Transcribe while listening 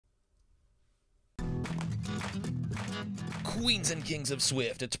Queens and kings of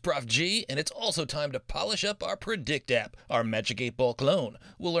Swift, it's Prof G, and it's also time to polish up our Predict app, our Magic 8-Ball clone.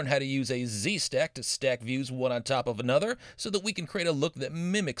 We'll learn how to use a ZStack to stack views one on top of another so that we can create a look that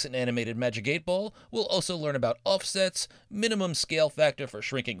mimics an animated Magic 8-Ball. We'll also learn about offsets, minimum scale factor for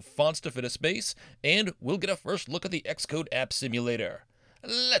shrinking fonts to fit a space, and we'll get a first look at the Xcode App Simulator.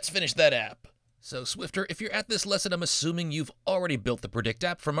 Let's finish that app. So Swifter, if you're at this lesson, I'm assuming you've already built the Predict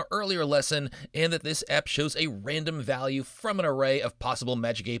app from our earlier lesson, and that this app shows a random value from an array of possible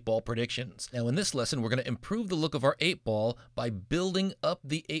Magic 8-Ball predictions. Now in this lesson, we're going to improve the look of our 8-Ball by building up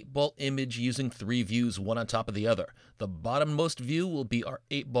the 8-Ball image using 3 views, one on top of the other. The bottommost view will be our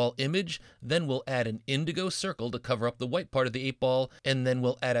 8-Ball image, then we'll add an indigo circle to cover up the white part of the 8-Ball, and then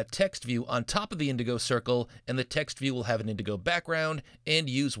we'll add a text view on top of the indigo circle, and the text view will have an indigo background and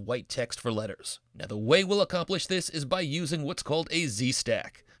use white text for letters. Now the way we'll accomplish this is by using what's called a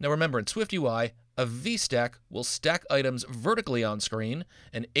ZStack. Now remember, in SwiftUI, a VStack will stack items vertically on screen,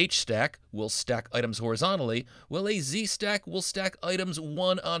 an HStack will stack items horizontally, while a ZStack will stack items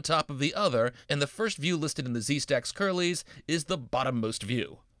one on top of the other, and the first view listed in the ZStack's curlies is the bottommost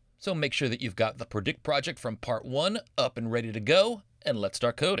view. So make sure that you've got the Predict project from part 1 up and ready to go, and let's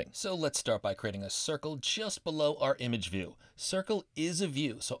start coding. So let's start by creating a circle just below our image view. Circle is a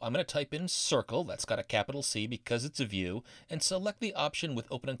view, so I'm going to type in circle, that's got a capital C because it's a view, and select the option with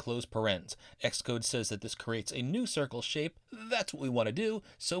open and close parens. Xcode says that this creates a new circle shape. That's what we want to do,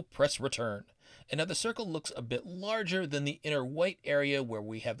 so press return. And now the circle looks a bit larger than the inner white area where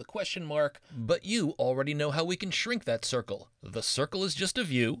we have the question mark, but you already know how we can shrink that circle. The circle is just a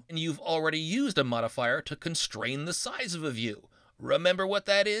view, and you've already used a modifier to constrain the size of a view. Remember what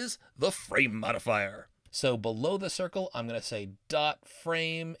that is? The frame modifier. So below the circle, I'm going to say dot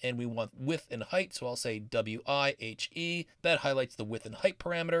frame, and we want width and height, so I'll say WIHE. That highlights the width and height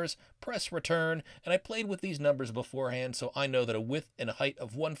parameters. Press return, and I played with these numbers beforehand, so I know that a width and a height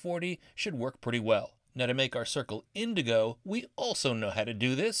of 140 should work pretty well. Now to make our circle indigo, we also know how to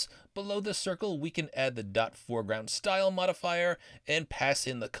do this. Below the circle, we can add the dot foreground style modifier and pass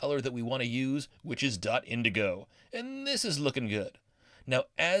in the color that we want to use, which is dot indigo. And this is looking good. Now,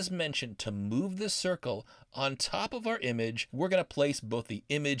 as mentioned, to move the circle on top of our image, we're going to place both the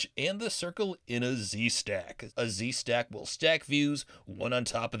image and the circle in a ZStack. A ZStack will stack views, one on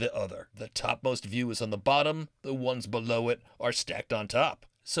top of the other. The topmost view is on the bottom, the ones below it are stacked on top.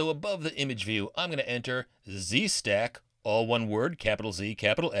 So above the image view, I'm going to enter ZStack, all one word, capital Z,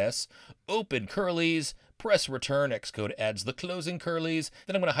 capital S, open curlies, press return, Xcode adds the closing curlies,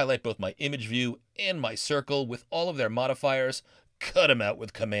 then I'm going to highlight both my image view and my circle with all of their modifiers, cut them out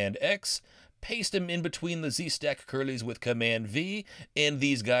with Command X, paste them in between the ZStack curlies with Command V, and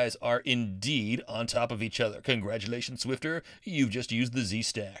these guys are indeed on top of each other. Congratulations, Swifter, you've just used the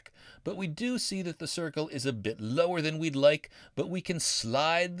ZStack. But we do see that the circle is a bit lower than we'd like, but we can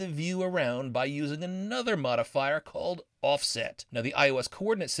slide the view around by using another modifier called offset. Now the iOS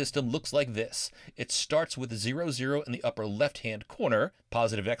coordinate system looks like this. It starts with 0, 0 in the upper left-hand corner,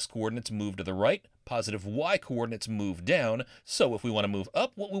 positive X coordinates move to the right, positive Y coordinates move down, so if we want to move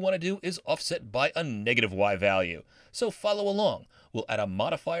up, what we want to do is offset by a negative Y value. So follow along. We'll add a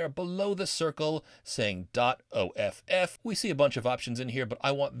modifier below the circle saying .OFF. We see a bunch of options in here, but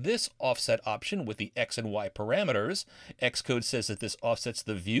I want this offset option with the X and Y parameters. Xcode says that this offsets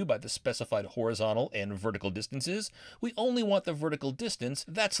the view by the specified horizontal and vertical distances. We only want the vertical distance,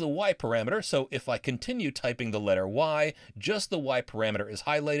 that's the Y parameter, so if I continue typing the letter Y, just the Y parameter is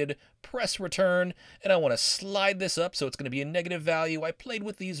highlighted, press return, and I want to slide this up so it's going to be a negative value. I played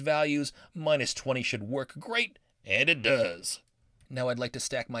with these values, -20 should work great, and it does. Now I'd like to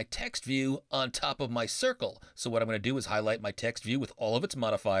stack my text view on top of my circle. So what I'm going to do is highlight my text view with all of its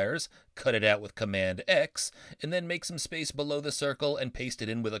modifiers, cut it out with Command X, and then make some space below the circle and paste it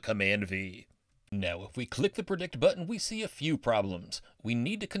in with a Command V. Now, if we click the Predict button, we see a few problems. We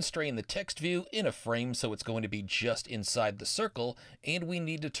need to constrain the text view in a frame so it's going to be just inside the circle, and we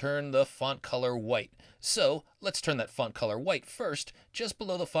need to turn the font color white. So let's turn that font color white first. Just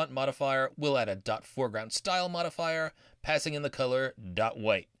below the font modifier, we'll add a dot foreground style modifier, passing in the color dot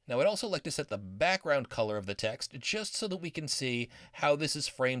white. Now I'd also like to set the background color of the text just so that we can see how this is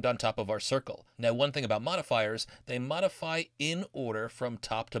framed on top of our circle. Now one thing about modifiers, they modify in order from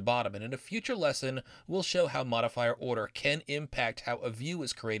top to bottom, and in a future lesson we'll show how modifier order can impact how a view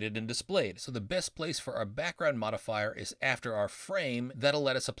is created and displayed. So the best place for our background modifier is after our frame. That'll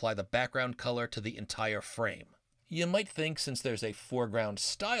let us apply the background color to the entire frame. You might think since there's a foreground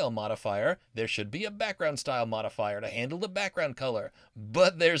style modifier, there should be a background style modifier to handle the background color,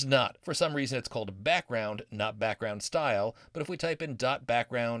 but there's not. For some reason it's called background, not background style, but if we type in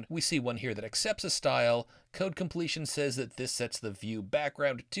 .background, we see one here that accepts a style, Code completion says that this sets the view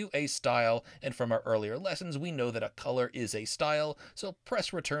background to a style, and from our earlier lessons we know that a color is a style, so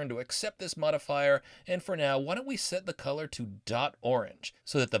press return to accept this modifier, and for now why don't we set the color to .orange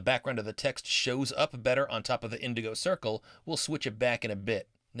so that the background of the text shows up better on top of the indigo circle. We'll switch it back in a bit.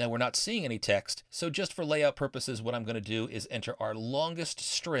 Now we're not seeing any text, so just for layout purposes what I'm going to do is enter our longest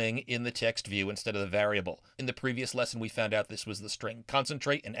string in the text view instead of the variable. In the previous lesson we found out this was the string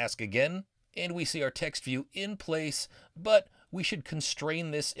concentrate and ask again, and we see our text view in place, but we should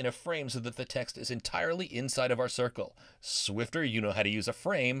constrain this in a frame so that the text is entirely inside of our circle. Swifter, you know how to use a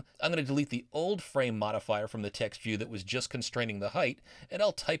frame. I'm going to delete the old frame modifier from the text view that was just constraining the height, and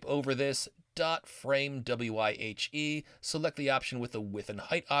I'll type over this .frame WIHE, select the option with the width and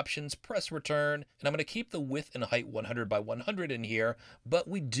height options, press return, and I'm going to keep the width and height 100 by 100 in here, but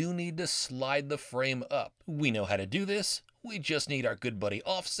we do need to slide the frame up. We know how to do this. We just need our good buddy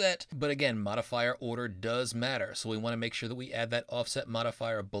offset, but again, modifier order does matter, so we want to make sure that we add that offset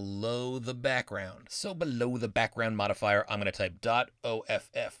modifier below the background. So below the background modifier, I'm going to type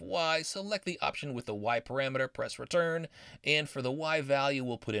 .offy, select the option with the Y parameter, press return, and for the Y value,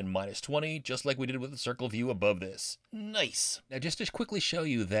 we'll put in -20, just like we did with the circle view above this. Nice. Now just to quickly show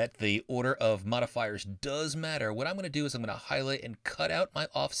you that the order of modifiers does matter, what I'm going to do is I'm going to highlight and cut out my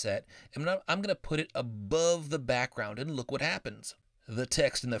offset, and I'm going to put it above the background, and look what happens. The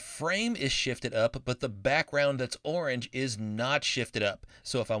text in the frame is shifted up, but the background that's orange is not shifted up.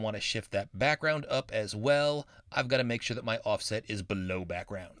 So if I want to shift that background up as well, I've got to make sure that my offset is below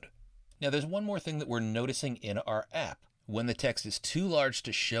background. Now there's one more thing that we're noticing in our app. When the text is too large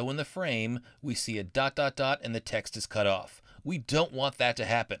to show in the frame, we see a ... and the text is cut off. We don't want that to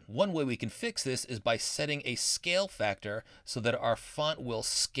happen. One way we can fix this is by setting a scale factor so that our font will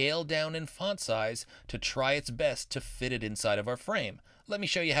scale down in font size to try its best to fit it inside of our frame. Let me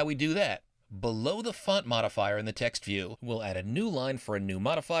show you how we do that. Below the font modifier in the text view, we'll add a new line for a new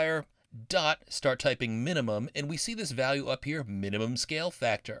modifier, start typing minimum, and we see this value up here, minimum scale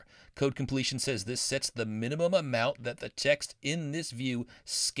factor. Code completion says this sets the minimum amount that the text in this view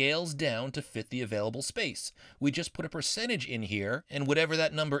scales down to fit the available space. We just put a percentage in here, and whatever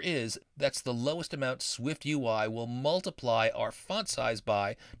that number is, that's the lowest amount Swift UI will multiply our font size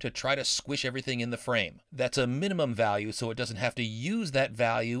by to try to squish everything in the frame. That's a minimum value, so it doesn't have to use that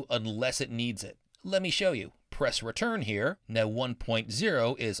value unless it needs it. Let me show you. Press return here. Now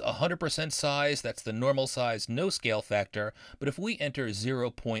 1.0 is 100% size, that's the normal size, no scale factor, but if we enter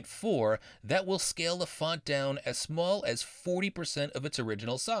 0.4, that will scale the font down as small as 40% of its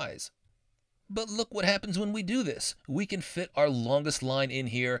original size. But look what happens when we do this. We can fit our longest line in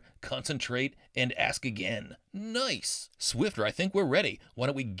here, concentrate, and ask again. Nice! Swifter, I think we're ready. Why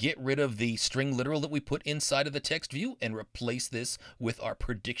don't we get rid of the string literal that we put inside of the text view and replace this with our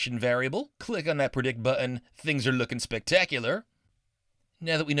prediction variable. Click on that predict button. Things are looking spectacular.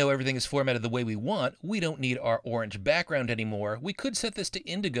 Now that we know everything is formatted the way we want, we don't need our orange background anymore. We could set this to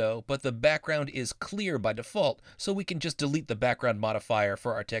indigo, but the background is clear by default, so we can just delete the background modifier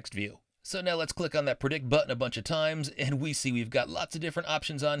for our text view. So now let's click on that predict button a bunch of times, and we see we've got lots of different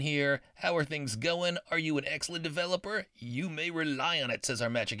options on here. How are things going? Are you an excellent developer? You may rely on it, says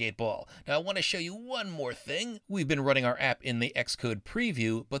our Magic 8 Ball. Now I want to show you one more thing. We've been running our app in the Xcode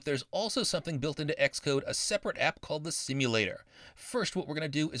preview, but there's also something built into Xcode, a separate app called the Simulator. First, what we're going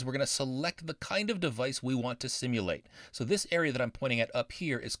to do is we're going to select the kind of device we want to simulate. So this area that I'm pointing at up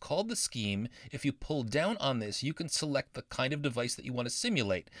here is called the scheme. If you pull down on this, you can select the kind of device that you want to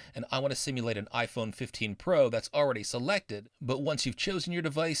simulate. And I want to simulate an iPhone 15 Pro that's already selected. But once you've chosen your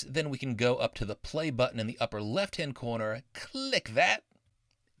device, then we can go up to the play button in the upper left-hand corner, click that.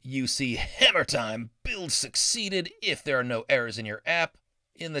 You see hammer time, build succeeded if there are no errors in your app.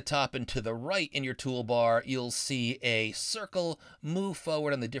 In the top and to the right in your toolbar, you'll see a circle. Move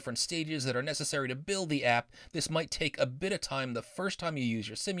forward on the different stages that are necessary to build the app. This might take a bit of time the first time you use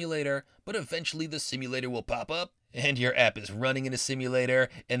your simulator, but eventually the simulator will pop up and your app is running in a simulator.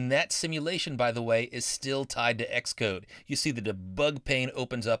 And that simulation, by the way, is still tied to Xcode. You see the debug pane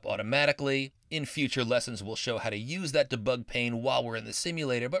opens up automatically. In future lessons, we'll show how to use that debug pane while we're in the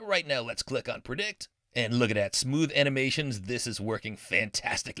simulator, but right now let's click on Predict. And look at that, smooth animations, this is working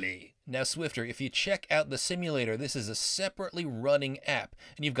fantastically. Now Swifter, if you check out the simulator, this is a separately running app,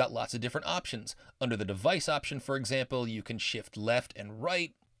 and you've got lots of different options. Under the device option, for example, you can shift left and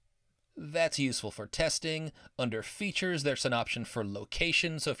right. That's useful for testing. Under features, there's an option for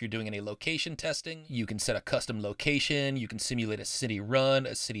location. So if you're doing any location testing, you can set a custom location. You can simulate a city run,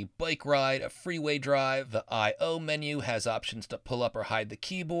 a city bike ride, a freeway drive. The I/O menu has options to pull up or hide the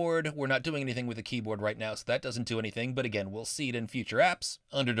keyboard. We're not doing anything with the keyboard right now, so that doesn't do anything. But again, we'll see it in future apps.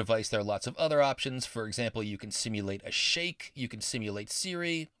 Under device, there are lots of other options. For example, you can simulate a shake. You can simulate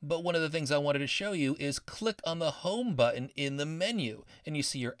Siri. But one of the things I wanted to show you is click on the home button in the menu, and you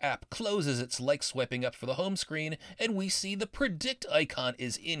see your app closes. It's like swiping up for the home screen, and we see the predict icon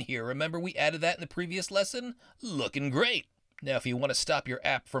is in here. Remember we added that in the previous lesson? Looking great. Now, if you want to stop your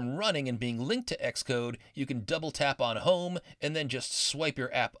app from running and being linked to Xcode, you can double tap on home and then just swipe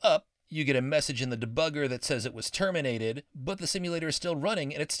your app up. You get a message in the debugger that says it was terminated, but the simulator is still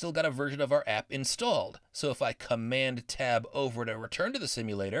running and it's still got a version of our app installed. So if I command tab over to return to the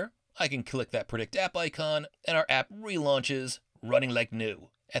simulator, I can click that predict app icon and our app relaunches, running like new.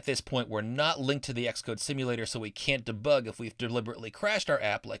 At this point, we're not linked to the Xcode Simulator, so we can't debug if we've deliberately crashed our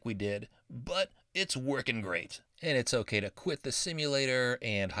app like we did, but it's working great. And it's okay to quit the simulator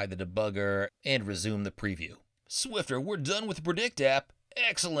and hide the debugger and resume the preview. Swifter, we're done with the Predict app.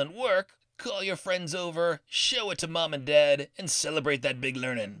 Excellent work. Call your friends over, show it to mom and dad, and celebrate that big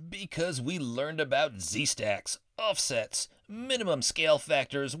learning. Because we learned about ZStacks, offsets, minimum scale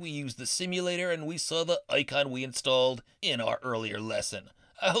factors. We used the simulator and we saw the icon we installed in our earlier lesson.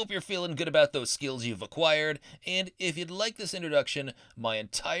 I hope you're feeling good about those skills you've acquired, and if you'd like this introduction, my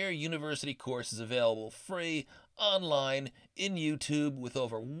entire university course is available free, online, in YouTube, with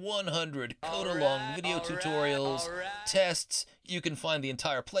over 100 code-along video tutorials, tests. You can find the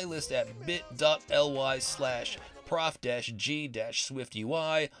entire playlist at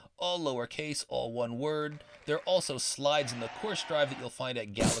bit.ly/prof-g-swiftui, all lowercase, all one word. There are also slides in the course drive that you'll find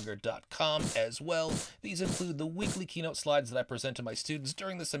at Gallagher.com as well. These include the weekly keynote slides that I present to my students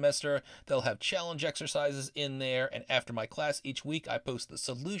during the semester. They'll have challenge exercises in there, and after my class each week, I post the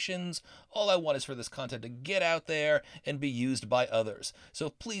solutions. All I want is for this content to get out there and be used by others.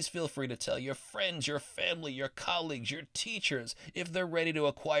 So please feel free to tell your friends, your family, your colleagues, your teachers, if they're ready to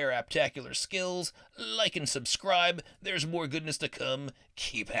acquire aptacular skills. Like and subscribe. There's more goodness to come.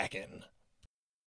 Keep hacking.